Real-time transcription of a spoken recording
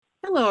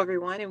Hello,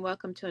 everyone, and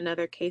welcome to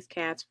another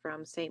CaseCast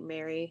from St.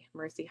 Mary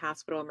Mercy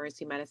Hospital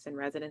Mercy Medicine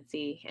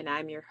Residency. And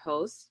I'm your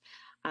host,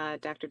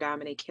 Dr.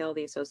 Dominique Hill,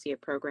 the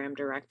Associate Program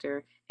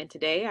Director. And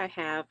today I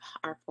have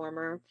our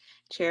former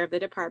chair of the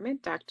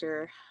department,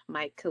 Dr.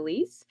 Mike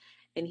Calice,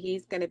 and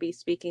he's going to be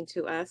speaking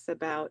to us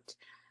about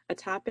a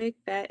topic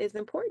that is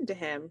important to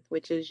him,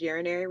 which is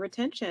urinary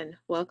retention.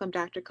 Welcome,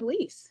 Dr.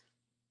 Calice.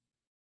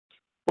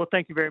 Well,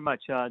 thank you very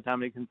much,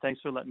 Dominic, and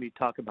thanks for letting me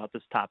talk about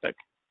this topic.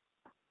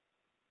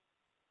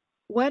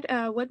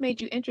 What made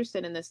you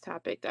interested in this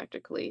topic, Dr.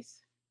 Calice?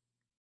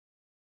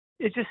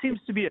 It just seems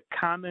to be a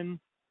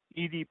common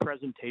ED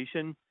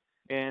presentation,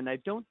 and I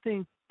don't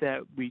think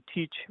that we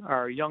teach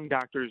our young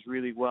doctors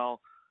really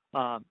well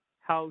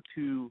how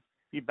to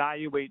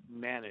evaluate and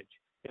manage.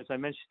 As I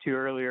mentioned to you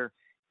earlier,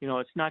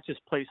 it's not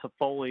just place a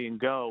Foley and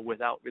go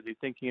without really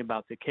thinking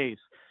about the case,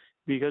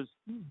 because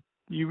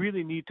you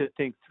really need to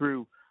think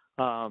through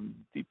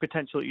the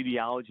potential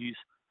etiologies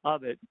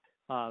of it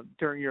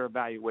during your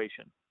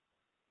evaluation.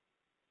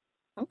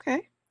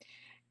 Okay.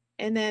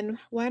 And then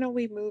why don't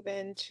we move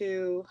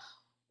into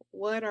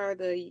what are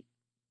the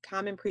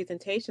common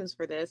presentations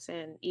for this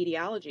and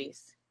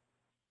etiologies?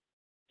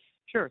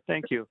 Sure,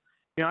 thank you.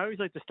 I always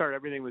like to start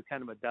everything with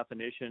kind of a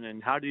definition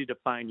and how do you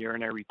define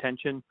urinary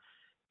retention?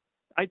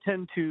 I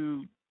tend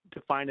to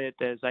define it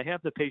as I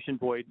have the patient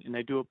void and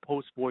I do a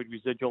post-void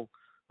residual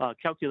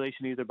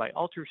calculation either by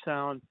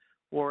ultrasound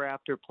or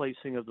after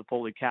placing of the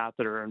Foley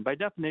catheter. And by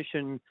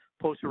definition,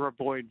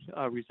 post-void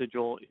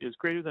residual is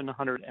greater than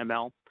 100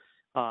 ml,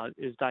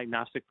 is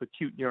diagnostic for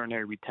acute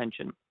urinary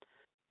retention.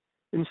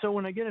 And so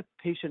when I get a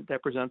patient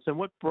that presents, and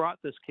what brought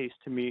this case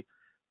to me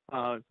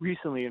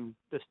recently in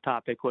this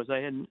topic was I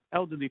had an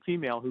elderly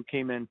female who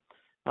came in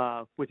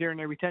with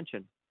urinary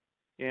retention.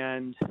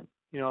 And,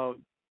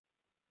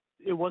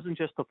 it wasn't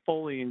just a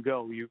Foley and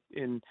go.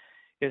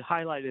 It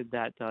highlighted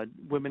that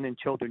women and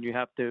children, you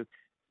have to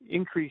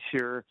increase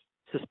your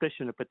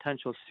suspicion of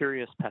potential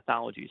serious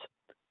pathologies.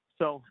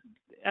 So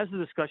as a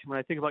discussion, when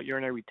I think about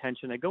urinary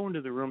retention, I go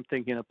into the room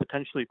thinking of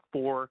potentially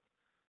 4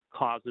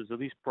 causes, at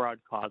least broad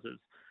causes.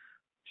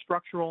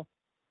 Structural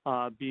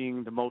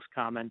being the most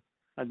common.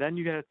 And then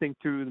you got to think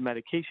through the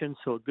medication.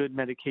 So a good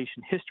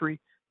medication history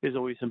is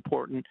always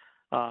important.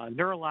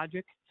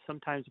 Neurologic,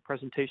 sometimes the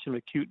presentation of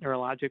acute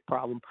neurologic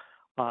problem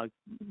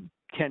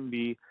can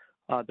be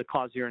the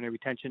cause of urinary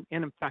retention,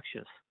 and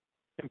infectious.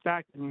 In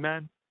fact, in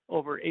men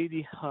over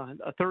 80,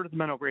 a third of the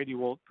men over 80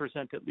 will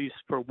present at least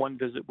for one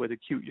visit with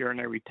acute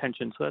urinary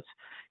retention. So that's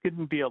going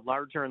to be a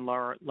larger and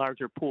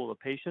larger pool of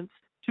patients.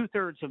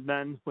 2/3 of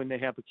men, when they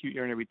have acute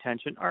urinary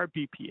retention, are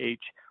BPH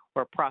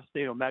or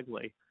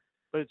prostatomegaly.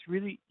 But it's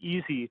really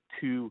easy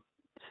to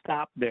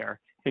stop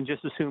there and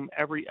just assume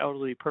every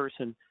elderly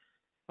person,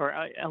 or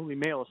elderly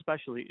male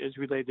especially, is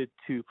related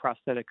to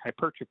prostatic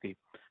hypertrophy.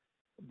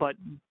 But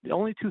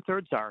only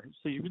 2/3 are.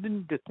 So you really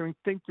need to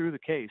think through the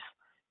case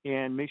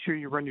and make sure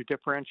you run your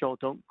differential.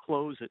 Don't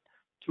close it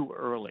too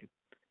early.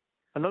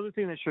 Another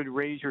thing that should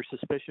raise your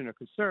suspicion or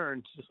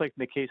concern, just like in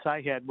the case I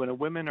had, when a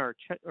women or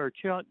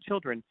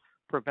children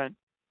prevent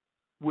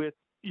with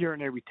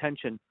urinary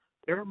retention,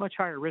 they're at much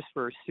higher risk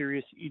for a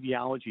serious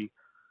etiology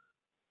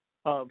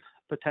of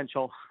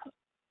potential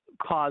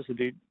cause of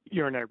the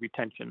urinary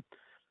retention.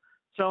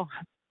 So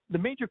the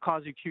major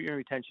cause of acute urinary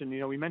retention,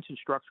 we mentioned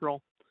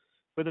structural.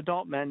 With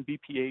adult men,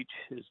 BPH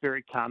is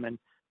very common.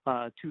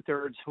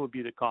 2/3 would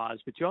be the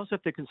cause, but you also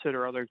have to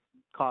consider other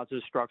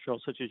causes structural,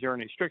 such as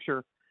urinary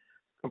stricture,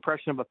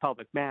 compression of a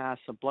pelvic mass,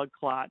 a blood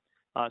clot,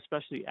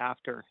 especially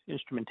after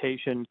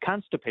instrumentation.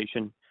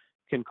 Constipation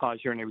can cause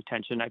urinary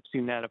retention. I've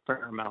seen that a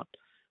fair amount.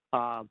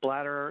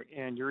 Bladder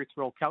and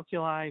urethral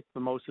calculi,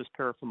 phimosis,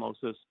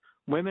 paraphimosis.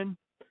 Women,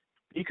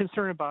 be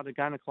concerned about a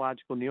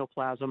gynecological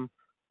neoplasm.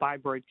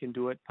 Fibroid can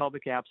do it.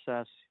 Pelvic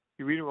abscess,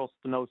 ureteral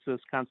stenosis,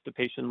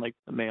 constipation like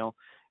the male.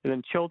 And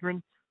then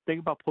children, think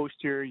about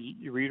posterior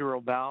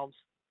ureteral valves,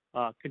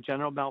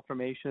 congenital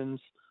malformations,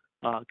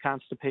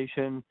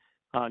 constipation,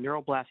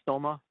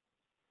 neuroblastoma,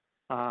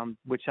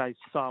 which I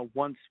saw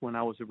once when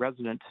I was a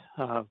resident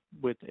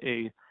with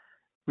a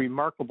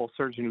remarkable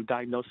surgeon who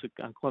diagnosed it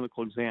on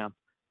clinical exam.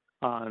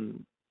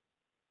 And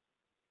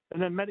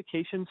then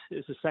medications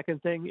is the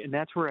second thing, and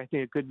that's where I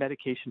think a good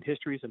medication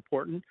history is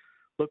important.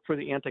 Look for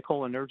the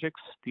anticholinergics,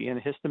 the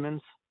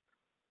antihistamines,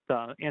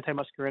 the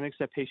antimuscarinics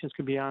that patients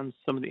can be on,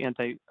 some of the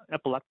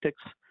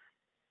anti-epileptics.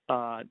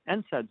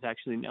 NSAIDs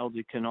actually in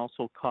elderly can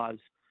also cause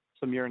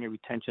some urinary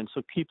retention,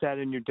 so keep that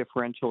in your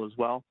differential as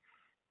well.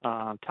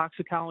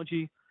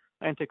 Toxicology,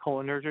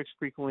 anticholinergics,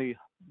 frequently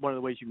one of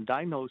the ways you can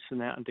diagnose in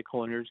that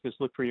anticholinergics is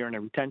look for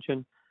urinary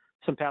retention.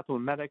 Some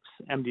pathomimetics,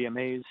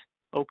 MDMAs,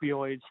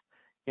 opioids,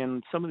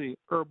 and some of the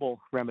herbal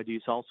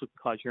remedies also can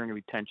cause urinary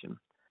retention.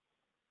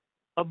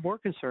 Of more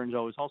concern,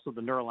 though, is also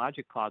the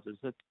neurologic causes.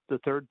 That's the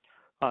third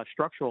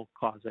structural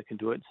cause that can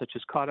do it, such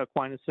as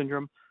Cauda-Equina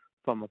syndrome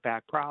from a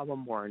back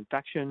problem or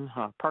infection,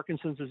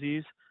 Parkinson's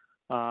disease.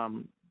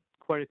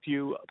 Quite a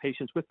few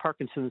patients with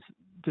Parkinson's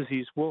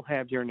disease will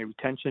have urinary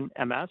retention,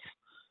 MS,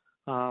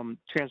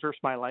 transverse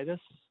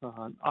myelitis,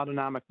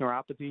 autonomic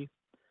neuropathy,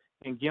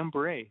 And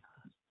Guillain-Barré,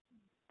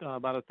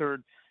 about a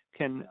third,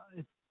 can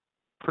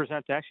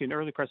present, actually an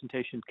early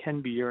presentation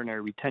can be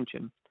urinary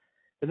retention.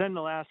 And then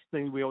the last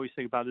thing we always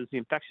think about is the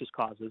infectious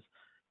causes,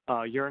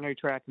 urinary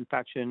tract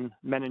infection,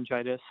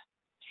 meningitis,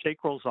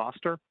 sacral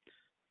zoster,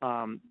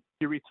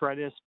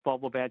 urethritis,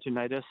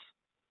 vulvovaginitis,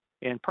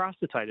 and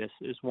prostatitis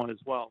is one as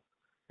well.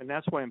 And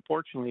that's why,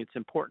 unfortunately, it's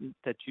important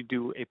that you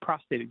do a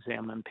prostate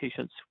exam on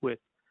patients with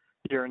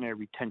urinary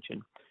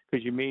retention,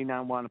 because you may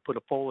not want to put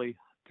a Foley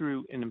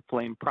through an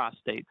inflamed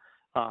prostate.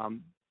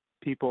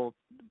 People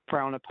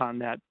frown upon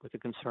that with a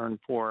concern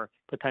for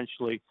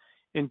potentially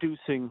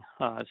inducing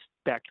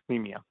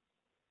bacteremia.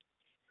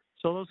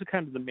 So those are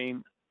kind of the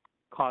main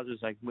causes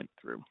I went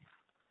through.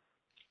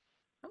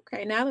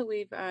 Okay, now that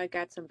we've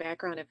got some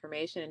background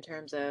information in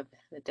terms of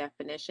the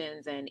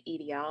definitions and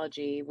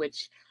etiology,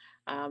 which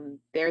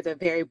there's a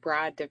very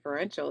broad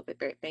differential.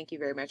 Thank you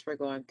very much for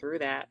going through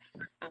that.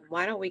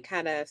 Why don't we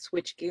kind of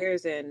switch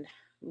gears and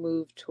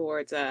move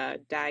towards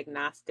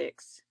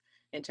diagnostics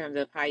in terms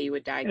of how you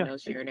would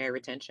diagnose urinary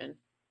retention?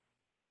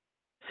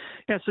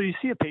 Yeah, so you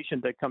see a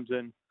patient that comes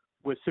in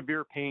with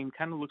severe pain,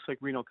 kind of looks like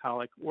renal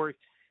colic, or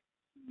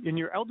in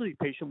your elderly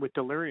patient with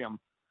delirium,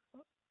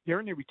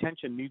 urinary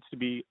retention needs to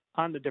be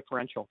on the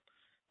differential,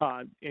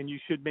 and you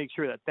should make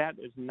sure that that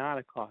is not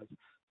a cause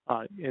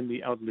in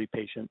the elderly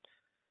patient.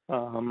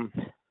 So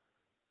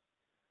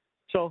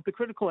the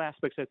critical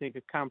aspects, I think,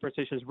 of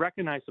conversation is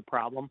recognize the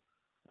problem.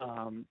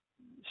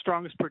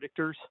 Strongest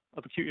predictors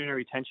of acute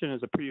urinary retention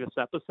is a previous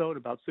episode.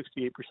 About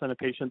 68% of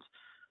patients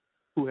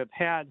who have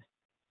had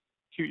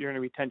acute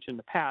urinary retention in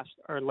the past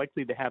are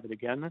likely to have it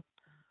again.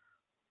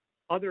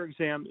 Other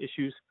exam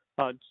issues,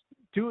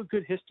 do a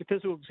good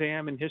physical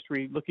exam and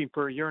history looking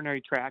for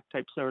urinary tract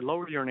types or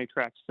lower urinary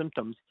tract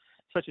symptoms,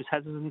 such as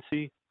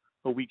hesitancy,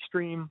 a weak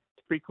stream,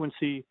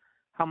 frequency,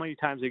 how many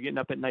times they're getting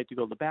up at night to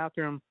go to the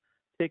bathroom.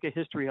 Take a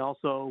history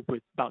also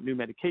about new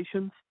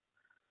medications.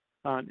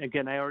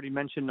 Again, I already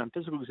mentioned on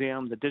physical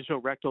exam, the digital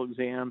rectal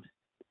exam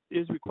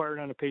is required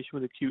on a patient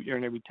with acute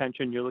urinary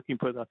retention. You're looking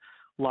for the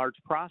large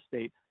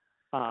prostate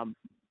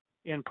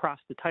and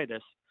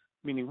prostatitis,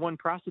 meaning one,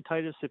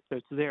 prostatitis, if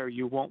it's there,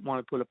 you won't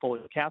want to put a Foley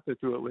catheter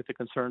through it with a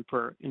concern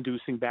for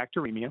inducing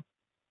bacteremia.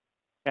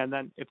 And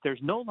then if there's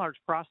no large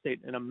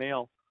prostate in a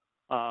male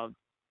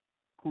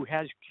who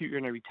has acute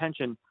urinary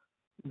retention,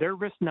 their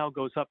risk now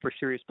goes up for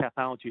serious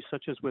pathology,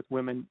 such as with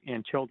women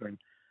and children.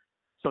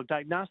 So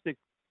diagnostic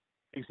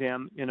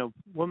exam in a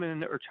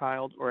woman or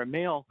child or a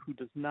male who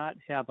does not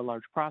have a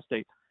large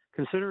prostate,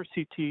 consider a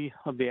CT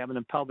of the abdomen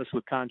and pelvis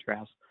with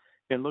contrast,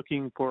 and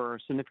looking for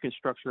significant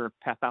structure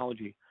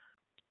pathology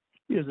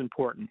is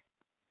important.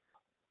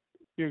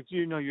 You're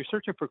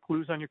searching for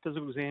clues on your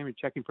physical exam. You're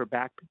checking for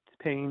back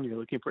pain. You're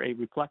looking for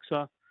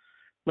areflexa.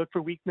 Look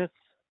for weakness,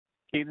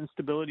 gait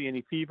instability,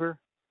 any fever,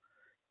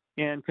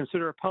 and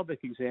consider a pelvic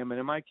exam. And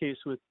in my case,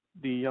 with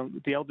the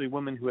elderly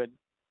woman who had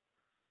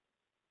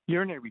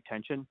urinary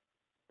retention,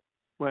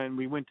 when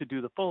we went to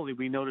do the Foley,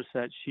 we noticed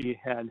that she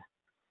had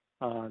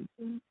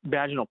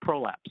vaginal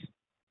prolapse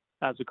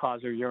as a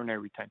cause of urinary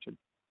retention.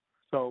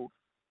 So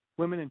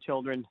women and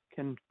children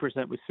can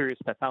present with serious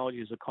pathology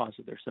as a cause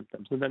of their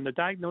symptoms. And then the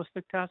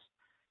diagnostic test,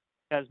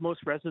 as most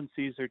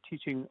residencies are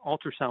teaching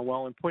ultrasound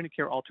well, and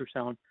point-of-care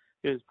ultrasound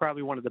is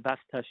probably one of the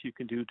best tests you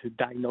can do to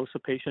diagnose a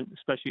patient,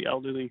 especially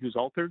elderly who's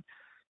altered.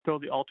 Throw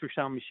the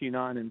ultrasound machine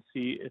on and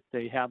see if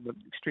they have an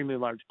extremely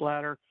large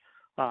bladder,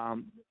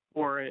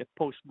 or if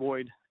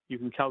post-void, you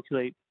can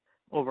calculate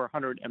over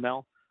 100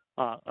 ml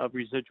of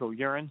residual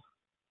urine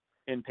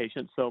in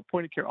patients. So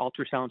point-of-care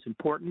ultrasound is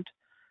important.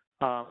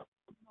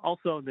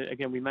 Also,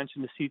 again, we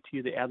mentioned the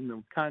CT, the abdomen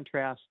with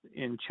contrast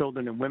in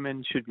children and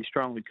women should be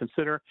strongly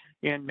considered,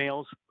 and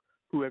males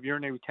who have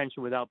urinary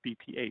retention without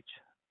BPH,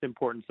 the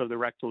importance of the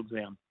rectal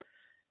exam.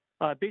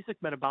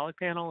 Basic metabolic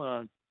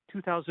panel,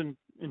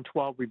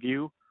 2012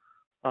 review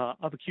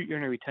of acute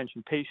urinary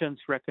retention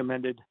patients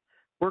recommended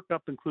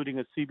workup including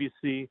a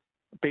CBC,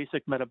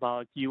 basic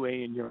metabolic UA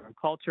and urine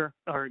culture,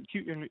 or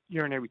acute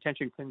urinary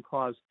retention can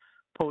cause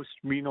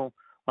post-renal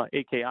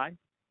AKI,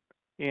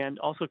 and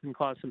also can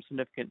cause some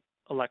significant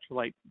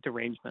electrolyte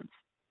derangements.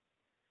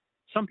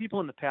 Some people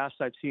in the past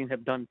I've seen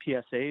have done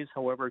PSAs.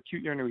 However,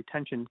 acute urinary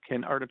retention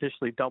can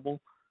artificially double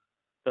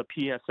the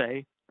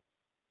PSA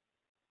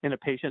in a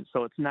patient,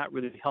 so it's not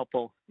really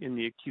helpful in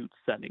the acute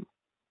setting.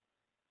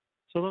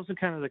 So those are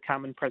kind of the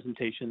common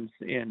presentations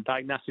and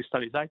diagnostic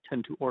studies I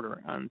tend to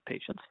order on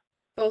patients.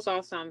 Those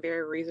all sound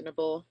very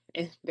reasonable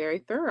and very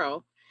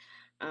thorough.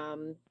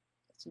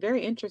 It's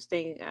very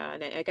interesting,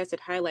 and I guess it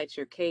highlights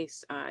your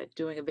case,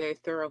 doing a very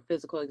thorough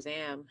physical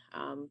exam,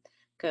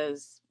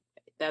 because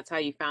that's how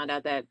you found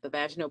out that the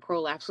vaginal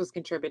prolapse was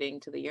contributing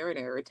to the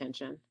urinary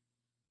retention.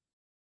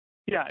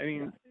 Yeah, I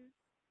mean,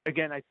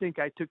 again, I think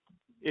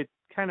it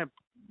kind of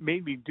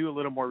made me do a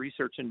little more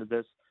research into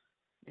this,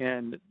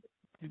 and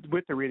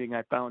with the reading,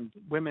 I found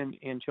women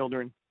and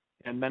children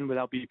and men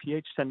without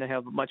BPH tend to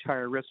have a much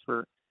higher risk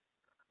for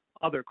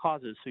other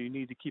causes, so you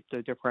need to keep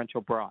the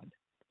differential broad.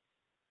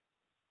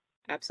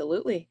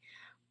 Absolutely.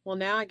 Well,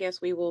 now I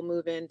guess we will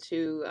move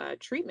into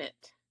treatment.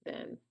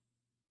 then.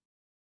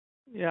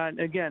 Yeah, and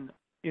again,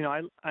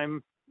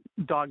 I'm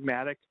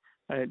dogmatic.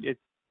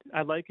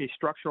 I like a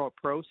structural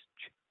approach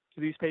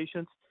to these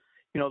patients.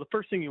 The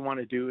first thing you want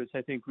to do is,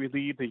 I think,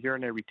 relieve the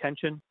urinary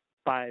retention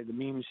by the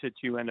means that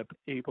you end up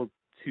able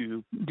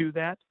to do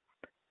that.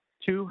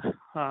 Two,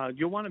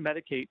 you'll want to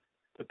medicate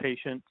the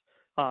patient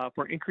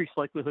for increased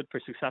likelihood for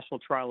successful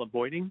trial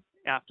avoiding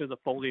after the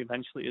Foley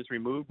eventually is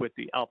removed with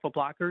the alpha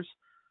blockers.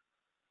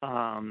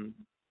 Common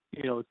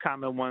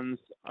ones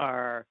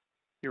are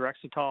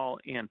urexitol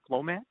and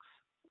Flomax.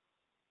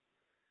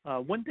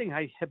 One thing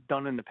I have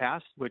done in the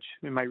past, which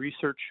in my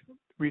research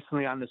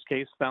recently on this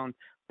case found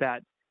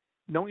that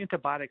no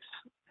antibiotics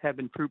have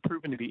been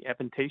proven to be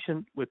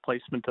advantageous with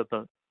placement of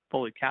the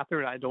Foley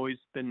catheter. I'd always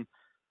been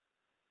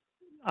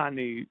on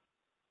the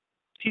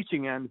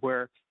teaching end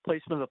where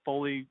placement of the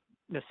Foley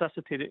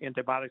necessitated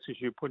antibiotics as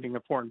you're putting a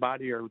foreign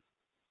body or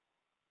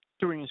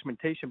doing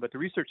instrumentation, but the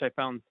research I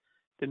found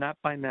did not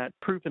find that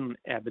proven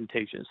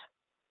advantageous.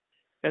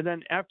 And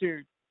then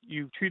after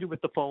you've treated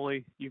with the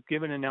Foley, you've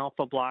given an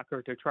alpha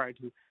blocker to try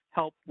to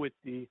help with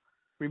the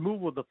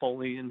removal of the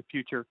Foley in the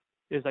future,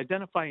 is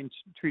identify and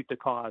treat the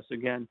cause.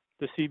 Again,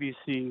 the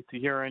CBC, the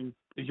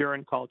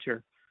urine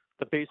culture,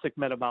 the basic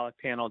metabolic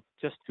panel,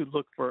 just to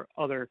look for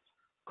other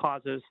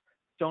causes.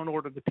 Don't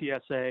order the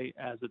PSA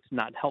as it's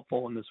not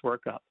helpful in this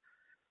workup.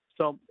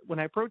 So when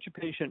I approach a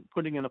patient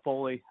putting in a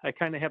Foley, I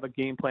kind of have a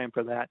game plan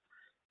for that.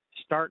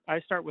 I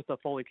start with the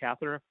Foley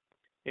catheter,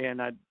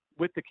 and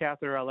with the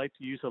catheter, I like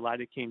to use a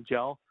lidocaine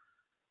gel.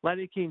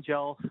 Lidocaine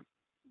gel,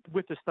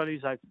 with the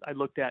studies I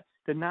looked at,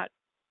 did not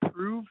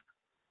prove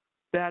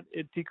that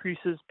it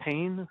decreases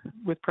pain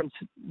with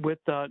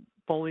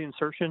Foley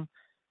insertion,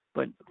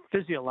 but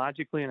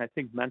physiologically and I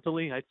think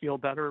mentally, I feel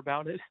better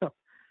about it. So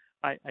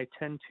I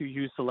tend to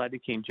use the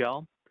lidocaine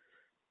gel.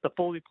 The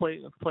Foley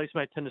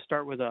placement, I tend to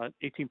start with an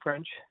 18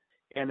 French,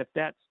 and if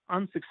that's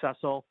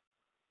unsuccessful,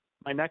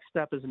 my next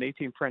step is an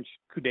 18 French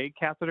Coude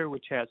catheter,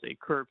 which has a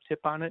curved tip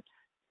on it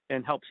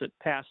and helps it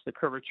pass the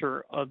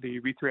curvature of the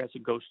urethra as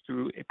it goes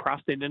through a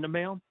prostate in the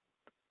male.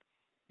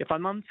 If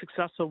I'm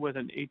unsuccessful with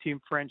an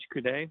 18 French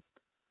Coude,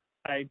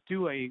 I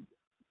do a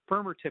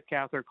firmer tip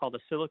catheter called a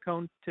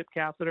silicone tip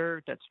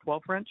catheter that's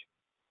 12 French.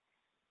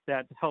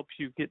 That helps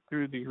you get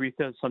through the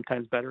urethra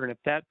sometimes better. And if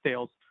that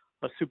fails,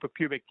 a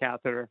suprapubic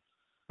catheter.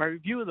 My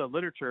review of the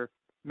literature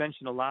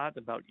mentioned a lot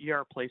about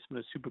ER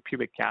placement of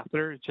suprapubic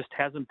catheter. It just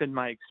hasn't been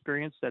my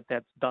experience that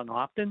that's done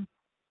often,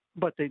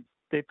 but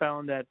they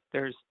found that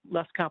there's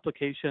less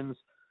complications,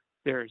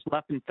 there's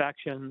less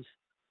infections.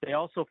 They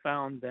also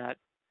found that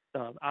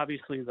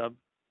obviously the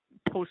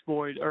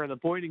post-void or the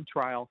voiding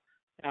trial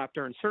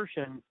after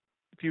insertion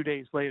a few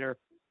days later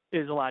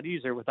is a lot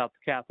easier without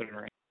the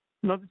catheter.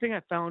 Another thing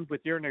I found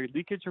with urinary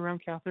leakage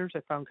around catheters,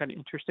 I found kind of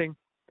interesting.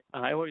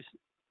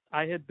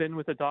 I had been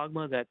with a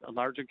dogma that a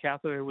larger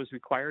catheter was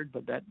required,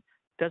 but that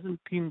doesn't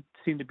seem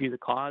to be the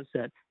cause.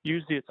 That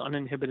usually it's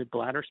uninhibited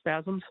bladder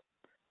spasms.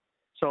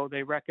 So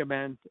they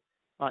recommend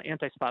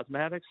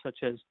antispasmodics such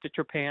as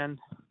ditropan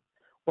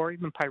or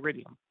even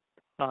pyridium.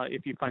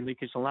 If you find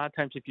leakage, a lot of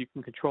times if you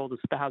can control the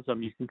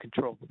spasm, you can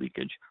control the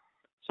leakage.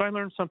 So I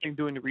learned something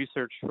doing the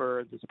research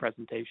for this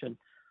presentation.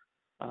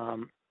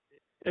 And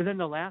then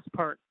the last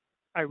part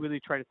I really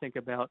try to think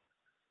about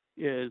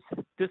is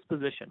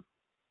disposition.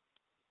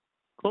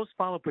 Close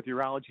follow-up with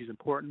urology is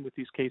important with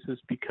these cases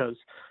because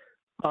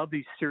of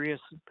the serious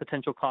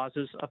potential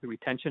causes of the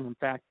retention. In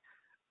fact,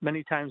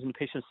 many times when the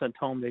patient sent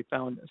home, they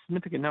found a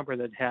significant number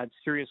that had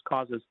serious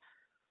causes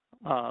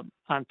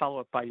on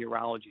follow-up by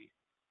urology.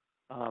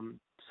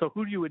 So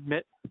who do you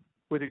admit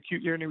with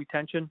acute urinary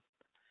retention?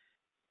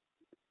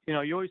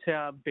 You always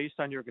have, based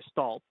on your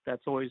gestalt,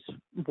 that's always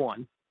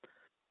one.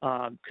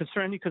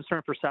 Any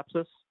concern for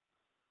sepsis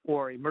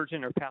or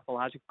emergent or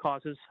pathologic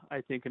causes,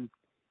 I think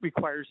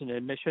requires an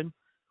admission,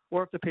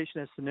 or if the patient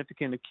has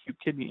significant acute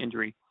kidney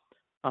injury,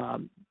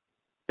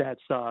 that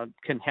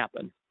can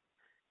happen.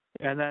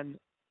 And then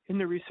in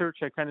the research,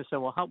 I kind of said,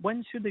 well,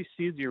 when should they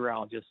see the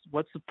urologist?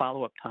 What's the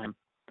follow-up time?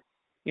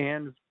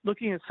 And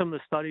looking at some of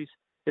the studies,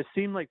 it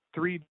seemed like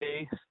 3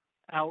 days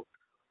out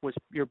was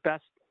your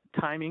best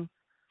timing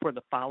for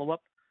the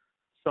follow-up.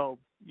 So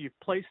you've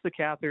placed the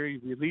catheter,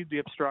 you've relieved the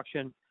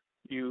obstruction,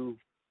 you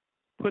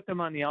put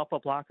them on the alpha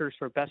blockers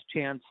for best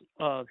chance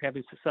of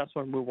having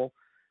successful removal.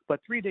 But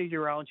 3-day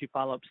urology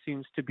follow-up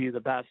seems to be the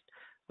best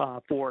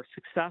for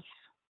success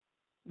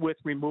with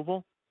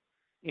removal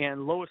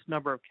and lowest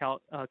number of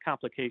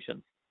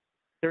complications.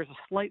 There's a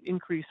slight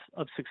increase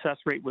of success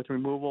rate with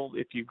removal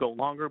if you go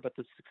longer, but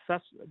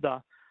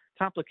the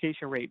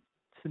complication rate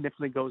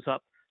significantly goes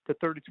up to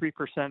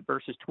 33%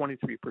 versus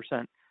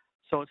 23%.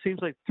 So it seems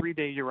like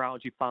 3-day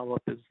urology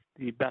follow-up is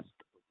the best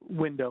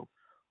window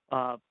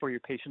for your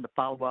patient to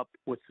follow up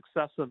with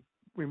successive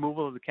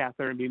removal of the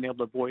catheter and being able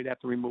to avoid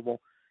after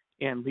removal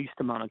and least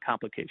amount of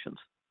complications.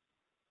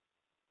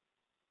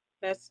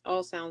 That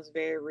all sounds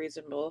very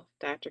reasonable,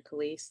 Dr.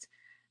 Calice.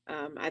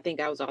 I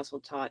think I was also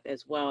taught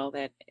as well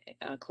that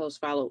close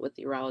follow-up with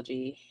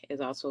urology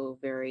is also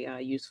very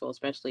useful,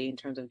 especially in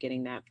terms of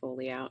getting that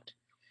Foley out.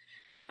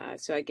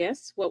 So I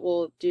guess what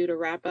we'll do to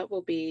wrap up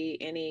will be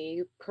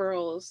any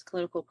pearls,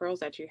 clinical pearls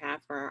that you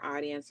have for our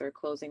audience or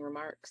closing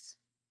remarks.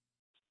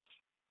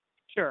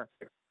 Sure.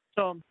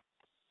 So,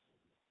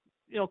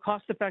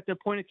 cost-effective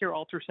point-of-care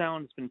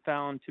ultrasound has been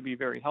found to be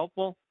very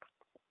helpful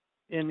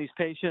in these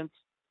patients.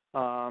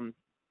 Do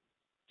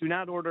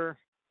not order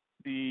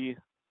the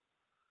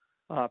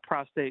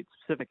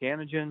prostate-specific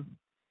antigen.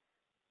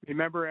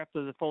 Remember,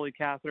 after the Foley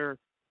catheter,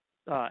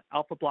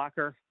 alpha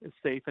blocker is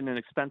safe and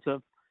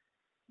inexpensive.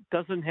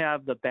 Doesn't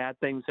have the bad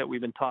things that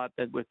we've been taught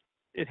that with.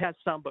 It has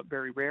some, but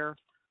very rare.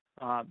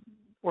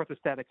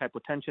 Orthostatic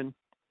hypotension.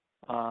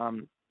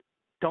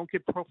 Don't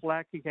get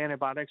prophylactic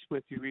antibiotics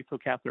with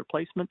urethral catheter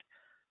placement.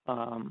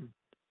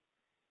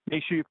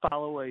 Make sure you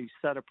follow a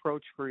set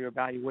approach for your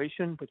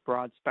evaluation with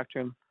broad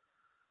spectrum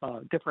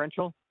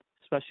differential,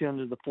 especially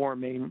under the four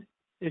main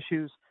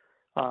issues.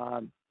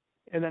 And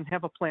then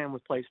have a plan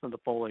with placement of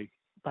the Foley.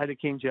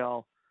 Lidocaine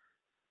gel,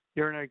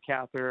 urinary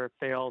catheter,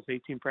 fails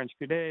 18 French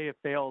Coude, it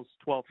fails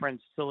 12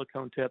 French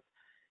silicone tip.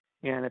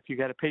 And if you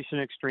got a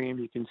patient extreme,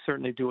 you can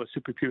certainly do a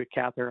suprapubic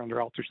catheter under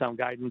ultrasound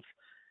guidance.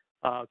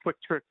 Quick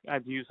trick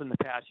I've used in the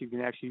past, you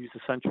can actually use a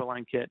central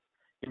line kit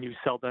and use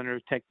cell donor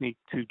technique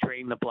to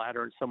drain the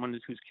bladder in someone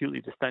who's acutely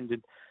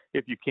distended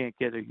if you can't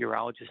get a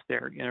urologist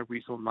there in a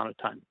reasonable amount of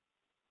time.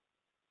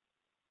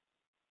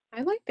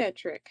 I like that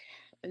trick.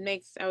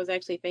 I was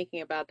actually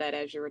thinking about that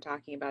as you were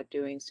talking about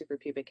doing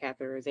suprapubic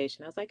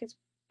catheterization. I was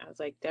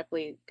like,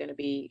 definitely going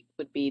to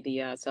would be the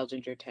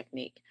Seldinger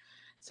technique.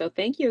 So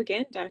thank you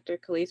again, Dr.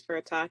 Calice,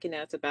 for talking to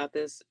us about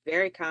this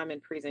very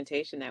common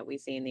presentation that we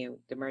see in the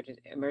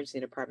emergency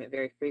department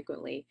very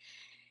frequently.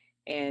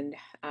 And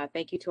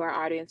thank you to our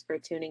audience for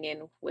tuning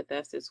in with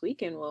us this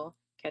week, and we'll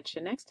catch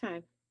you next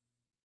time.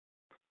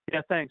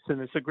 Yeah, thanks.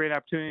 And it's a great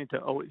opportunity to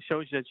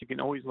show you that you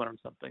can always learn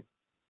something.